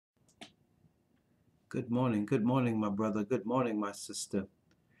Good morning, my brother. Good morning, my sister.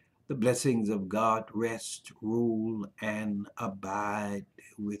 The blessings of God rest, rule, and abide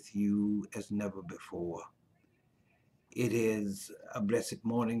with you as never before. It is a blessed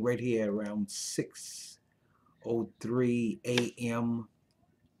morning right here around 6:03 a.m.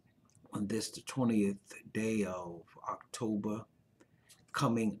 on this, the 20th day of October,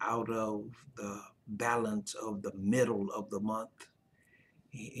 coming out of the balance of the middle of the month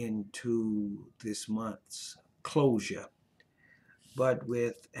into this month's closure, but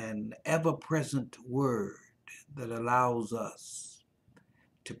with an ever present word that allows us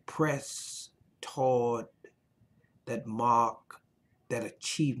to press toward that mark, that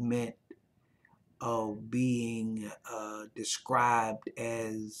achievement of being described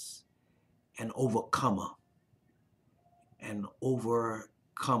as an overcomer, an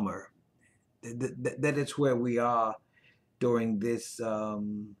overcomer. That is where we are during this uh,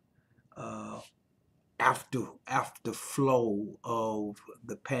 after flow of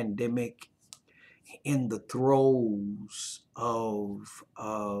the pandemic, in the throes of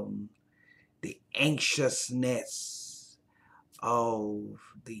the anxiousness of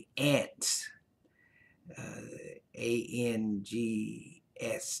the ants, ANGSTS,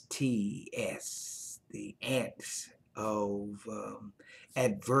 the ants of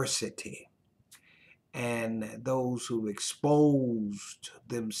adversity, and those who exposed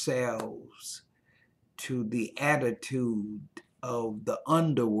themselves to the attitude of the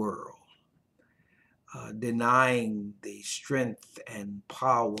underworld, denying the strength and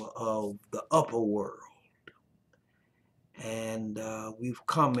power of the upper world. And we've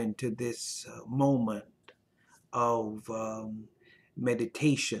come into this moment of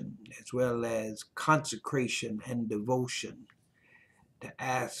meditation as well as consecration and devotion to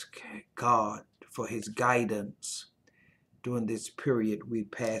ask God for his guidance during this period we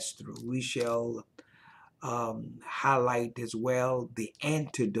pass through. We shall highlight as well the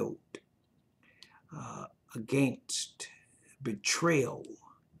antidote against betrayal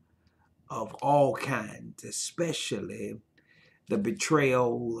of all kinds, especially the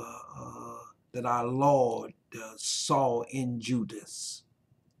betrayal that our Lord saw in Judas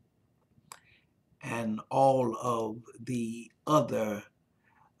and all of the other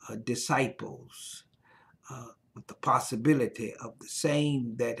disciples, with the possibility of the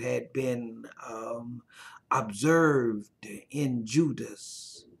same that had been observed in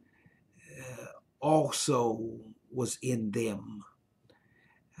Judas also was in them.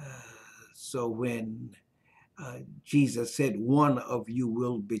 So when Jesus said, "One of you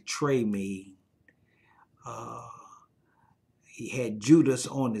will betray me," he had Judas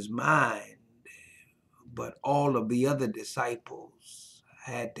on his mind, but all of the other disciples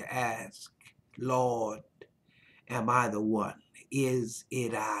had to ask, "Lord, am I the one? Is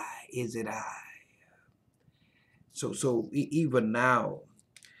it I? Is it I?" So even now,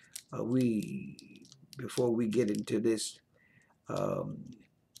 before we get into this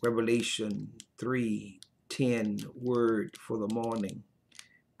Revelation 3:10 word for the morning,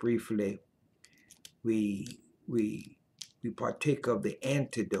 briefly, we partake of the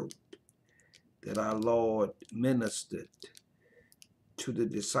antidote that our Lord ministered to the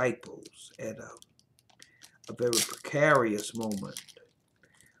disciples at a very precarious moment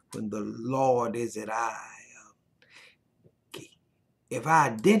when the Lord is at I. If I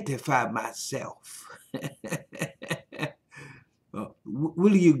identify myself,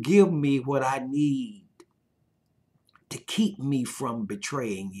 will you give me what I need to keep me from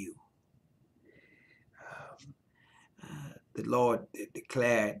betraying you? The Lord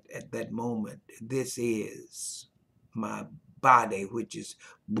declared at that moment, "This is my body, which is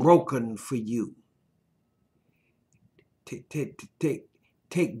broken for you. Take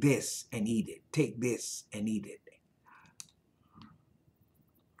this and eat it. Take this and eat it."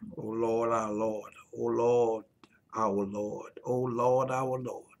 O Lord, our Lord. O Lord, our Lord. O Lord, our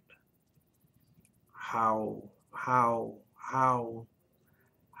Lord. How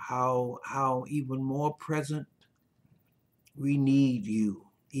even more present we need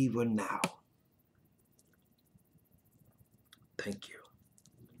you even now. Thank you.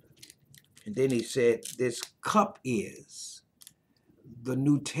 And then he said, "This cup is the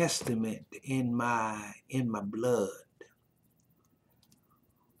New Testament in my blood."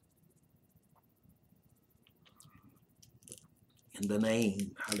 In the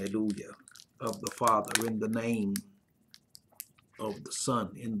name, hallelujah, of the Father, in the name of the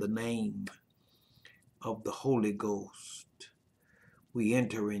Son, in the name of the Holy Ghost, we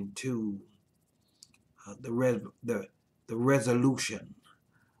enter into the resolution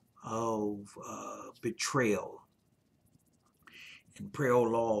of betrayal. And pray, oh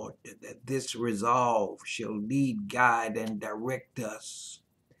Lord, that this resolve shall lead, guide, and direct us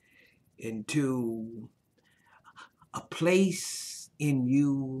into a place in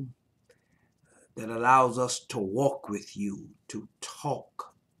you that allows us to walk with you, to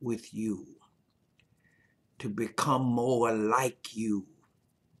talk with you, to become more like you,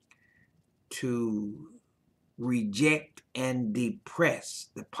 to reject and depress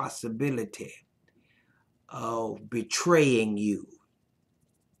the possibility of betraying you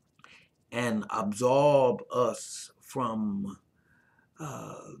and absorb us from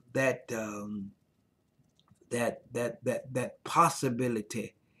that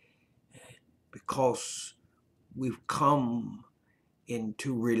possibility, because we've come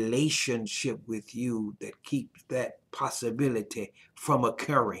into relationship with you that keeps that possibility from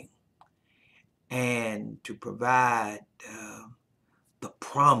occurring, and to provide the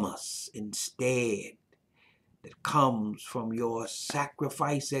promise instead that comes from your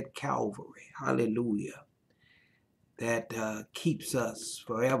sacrifice at Calvary. Hallelujah. That keeps us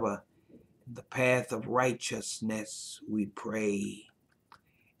forever in the path of righteousness, we pray.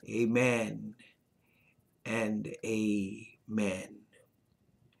 Amen and amen.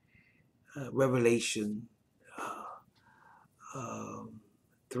 Revelation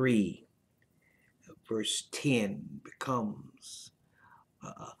 3, verse 10 becomes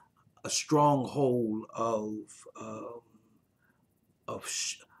a stronghold of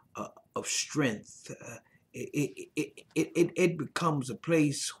strength. It becomes a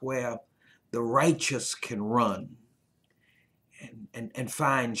place where the righteous can run and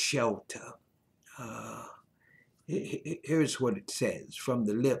find shelter. Here's what it says from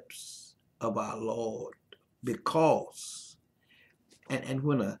the lips of our Lord, because and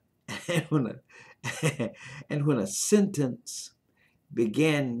when a and when a and when a sentence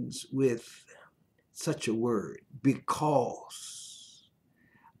begins with such a word, because,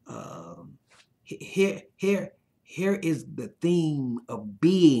 here is the theme of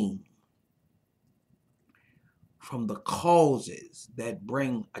being, from the causes that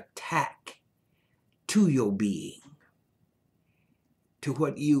bring attack to your being, to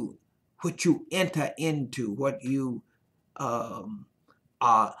what you enter into, what you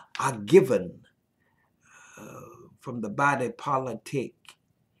are given from the body politic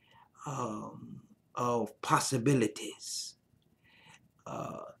of possibilities,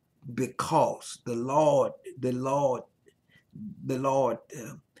 because the Lord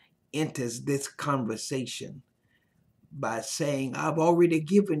enters this conversation by saying, I've already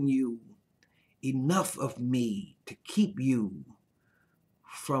given you enough of me to keep you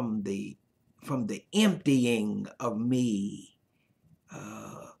from the emptying of me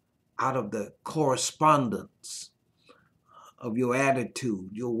out of the correspondence of your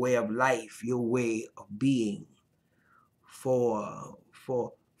attitude, your way of life, your way of being, for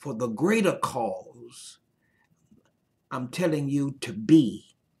the greater cause. I'm telling you to be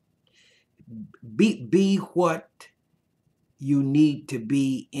what you need to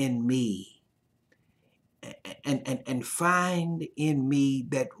be in me, and find in me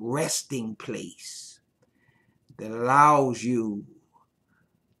that resting place that allows you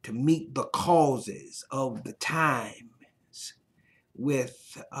to meet the causes of the times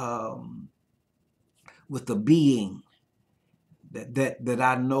with the being that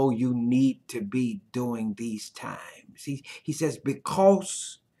I know you need to be during these times. He says,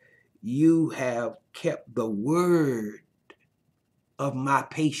 because you have kept the word of my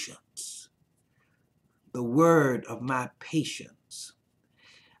patience, the word of my patience,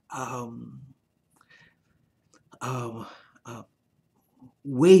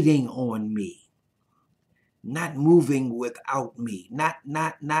 waiting on me, not moving without me, not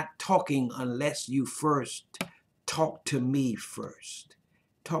talking unless you first talk to me first.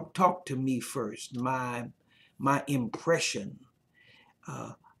 Talk to me first. My impression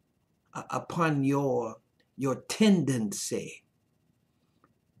upon your tendency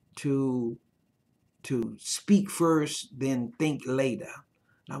to speak first, then think later.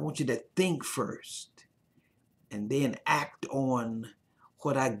 And I want you to think first and then act on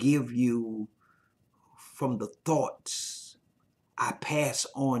what I give you from the thoughts I pass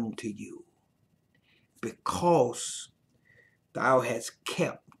on to you, because thou hast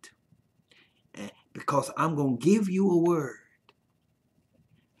kept, because I'm going to give you a word.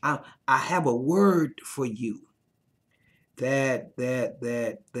 I have a word for you that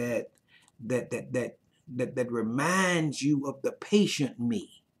reminds you of the patient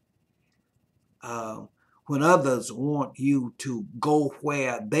me. When others want you to go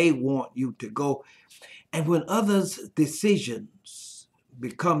where they want you to go, and when others' decisions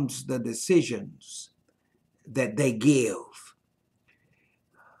becomes the decisions that they give,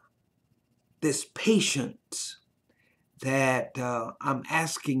 this patience that I'm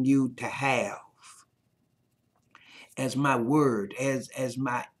asking you to have as my word, as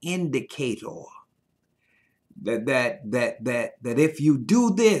my indicator that if you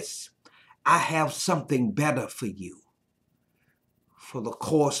do this, I have something better for you for the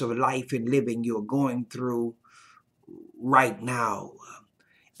course of life and living you're going through right now.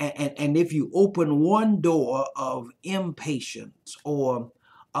 And if you open one door of impatience or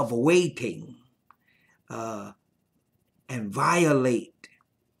of waiting and violate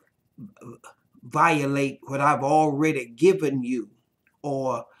what I've already given you,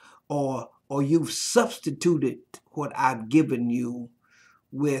 or you've substituted what I've given you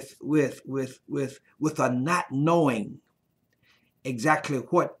with a not knowing exactly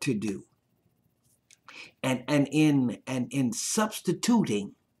what to do, and in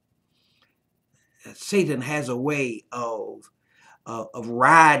substituting, Satan has a way of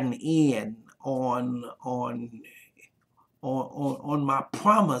riding in on my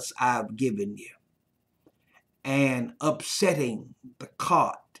promise I've given you and upsetting the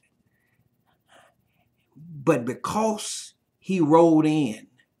cart. But because he rolled in,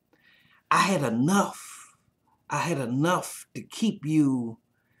 I had enough to keep you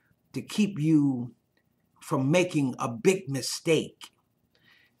from making a big mistake.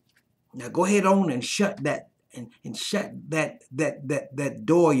 Now go ahead on and shut that and shut that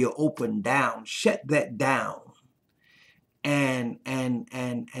door you opened down. Shut that down. And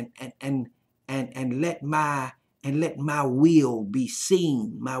let my will be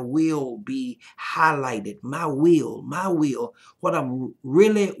seen, my will be highlighted, my will, what I'm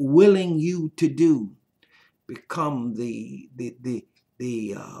really willing you to do, become the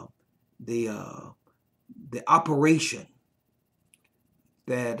operation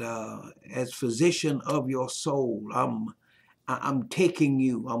that as physician of your soul, I'm taking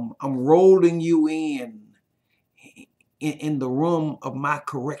you, I'm rolling you in the room of my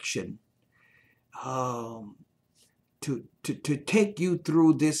correction, to take you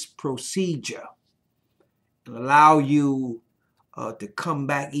through this procedure and allow you to come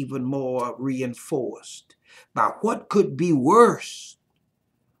back even more reinforced by what could be worse.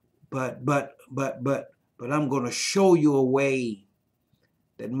 But I'm going to show you a way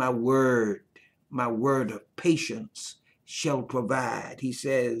that my word of patience shall provide. He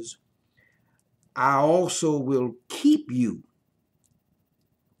says, I also will keep you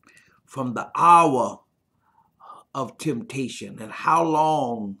from the hour of temptation. And how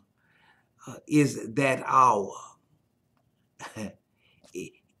long is that hour?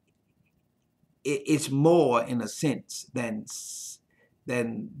 It's more in a sense than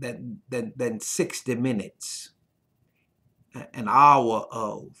 60 minutes. An hour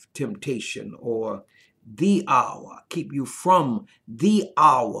of temptation, or the hour. Keep you from the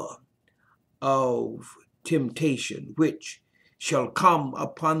hour of temptation, which shall come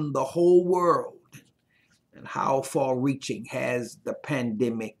upon the whole world. And how far-reaching has the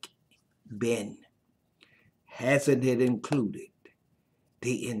pandemic been? Hasn't it included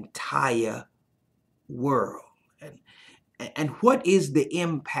the entire world? And what is the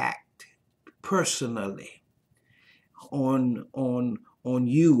impact personally on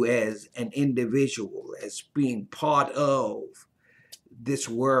you as an individual, as being part of this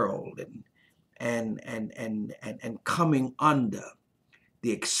world, and coming under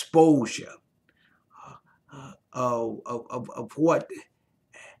the exposure of what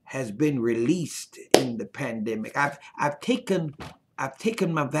has been released in the pandemic? I've taken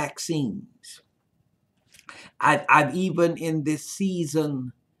my vaccines. I've even in this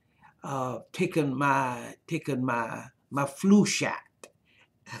season taken my flu shot.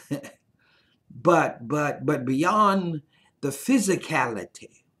 but beyond the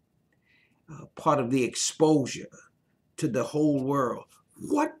physicality, part of the exposure to the whole world,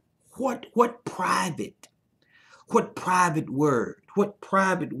 what private word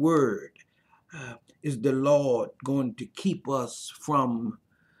is the Lord going to keep us from,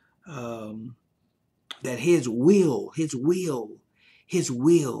 that his will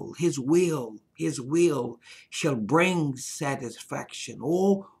shall bring satisfaction.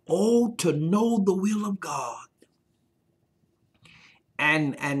 Oh, to know the will of God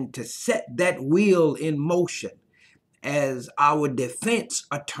and to set that will in motion as our defense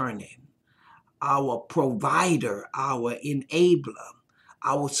attorney, our provider, our enabler,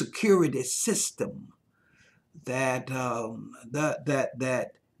 our security system that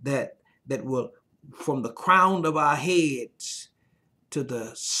will, from the crown of our heads to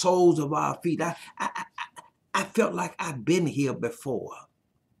the soles of our feet. I felt like I've been here before.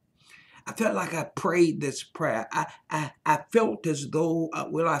 I felt like I prayed this prayer. I felt as though,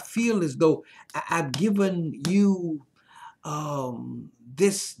 I feel as though I've given you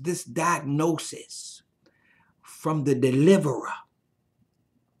this diagnosis from the deliverer,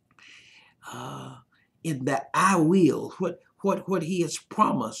 uh, in that I will, what he has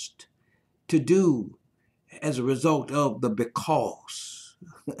promised to do as a result of the because.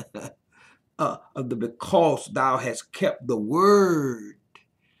 Of the because thou hast kept the word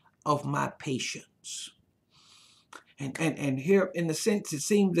of my patience. And here, in a sense, it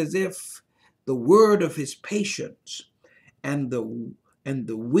seems as if the word of his patience and the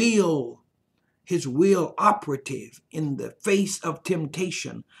will, his will operative in the face of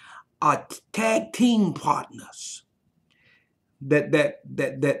temptation, are tag team partners. That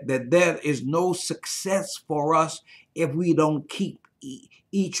there is no success for us if we don't keep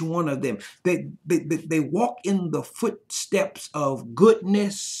each one of them. They walk in the footsteps of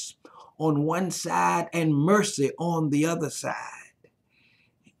goodness on one side and mercy on the other side.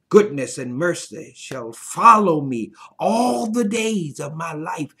 Goodness and mercy shall follow me all the days of my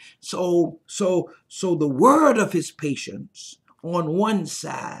life. So the word of his patience on one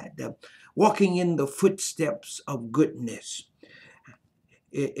side, walking in the footsteps of goodness,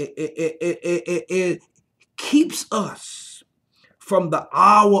 it keeps us from the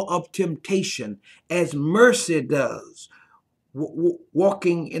hour of temptation, as mercy does,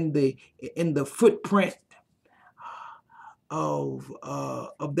 walking in the footprint of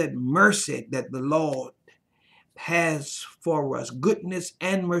that mercy that the Lord has for us. Goodness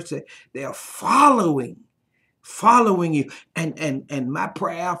and mercy, they are following you. And my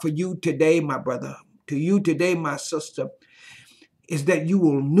prayer for you today, my brother, to you today, my sister, is that you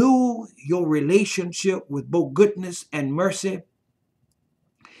will renew your relationship with both goodness and mercy.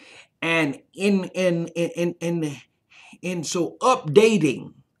 And in so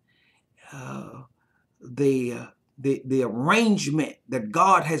updating the arrangement that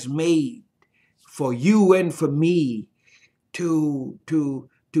God has made for you and for me to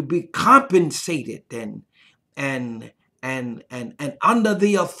be compensated and under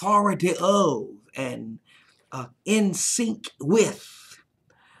the authority of and in sync with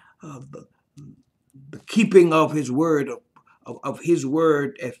the keeping of his word of his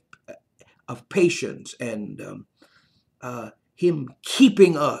word of patience, and him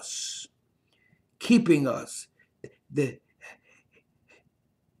keeping us, the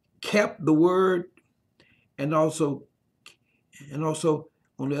kept the word, and also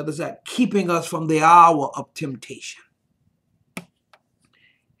on the other side, keeping us from the hour of temptation.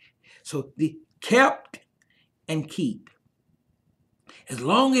 So the kept and keep. As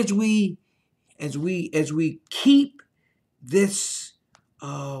long as we keep this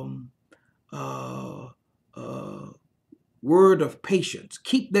word of patience,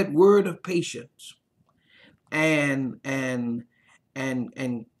 keep that word of patience, and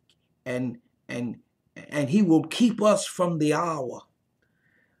he will keep us from the hour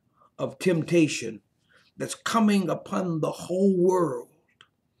of temptation that's coming upon the whole world.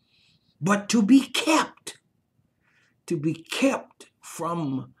 But to be kept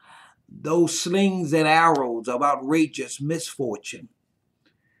from those slings and arrows of outrageous misfortune,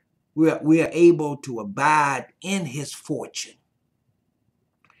 we are able to abide in his fortune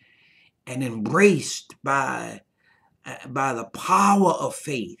and embraced by the power of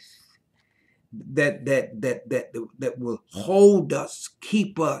faith that will hold us,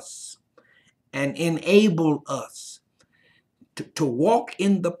 keep us, and enable us to walk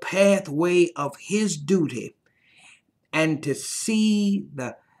in the pathway of his duty, and to see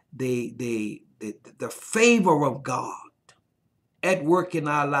the favor of God at work in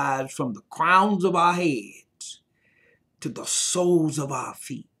our lives, from the crowns of our heads to the soles of our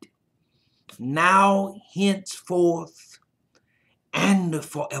feet, now, henceforth, and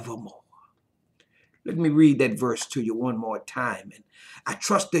forevermore. Let me read that verse to you one more time, and I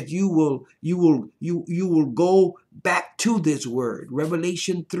trust that you will go back to this word.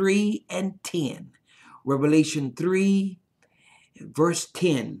 Revelation 3:10. Revelation 3, verse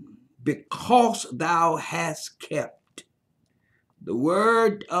 10. Because thou hast kept the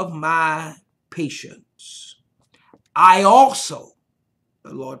word of my patience, I also,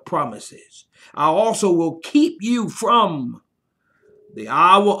 the Lord promises, I also will keep you from the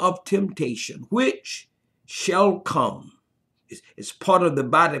hour of temptation, which shall come. It's part of the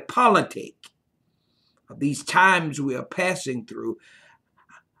body politic of these times we are passing through.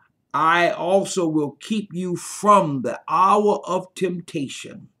 I also will keep you from the hour of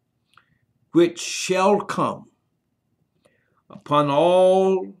temptation, which shall come upon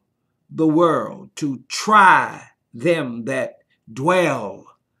all the world, to try them that dwell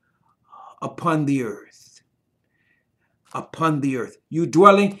upon the earth. Upon the earth. You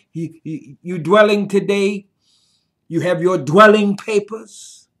dwelling today. You have your dwelling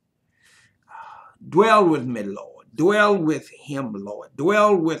papers. Dwell with me, Lord. Dwell with him, Lord.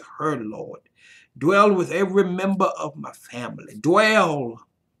 Dwell with her, Lord. Dwell with every member of my family. Dwell.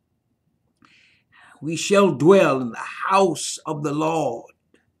 We shall dwell in the house of the Lord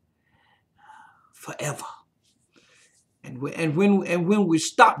forever. And when we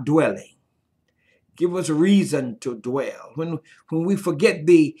stop dwelling, give us a reason to dwell. When we forget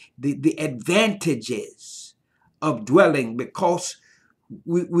the advantages of dwelling, because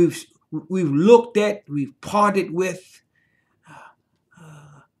we've looked at, we've parted with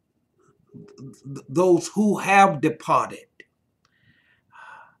those who have departed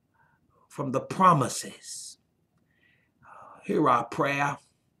from the promises. Hear our prayer.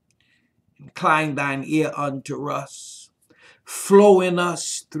 Incline thine ear unto us. Flow in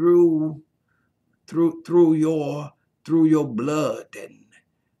us through your blood and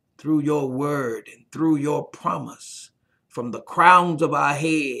through your word and through your promise, from the crowns of our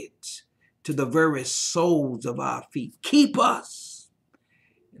heads to the very soles of our feet. Keep us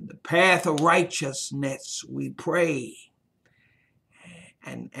in the path of righteousness, we pray.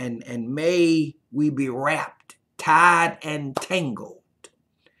 And may we be wrapped, tied, and tangled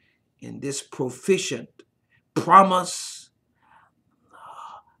in this proficient promise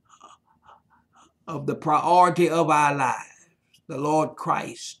of the priority of our lives, the Lord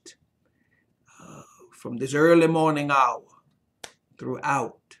Christ, from this early morning hour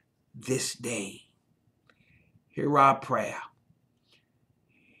throughout this day. Hear our prayer.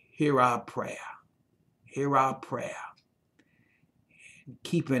 Hear our prayer. Hear our prayer.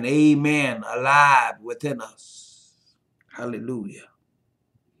 Keep an amen alive within us. Hallelujah.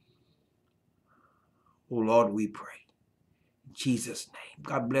 Oh Lord, we pray. In Jesus' name.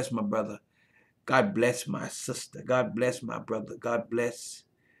 God bless my brother. God bless my sister. God bless my brother. God bless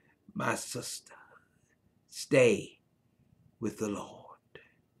my sister. Stay with the Lord.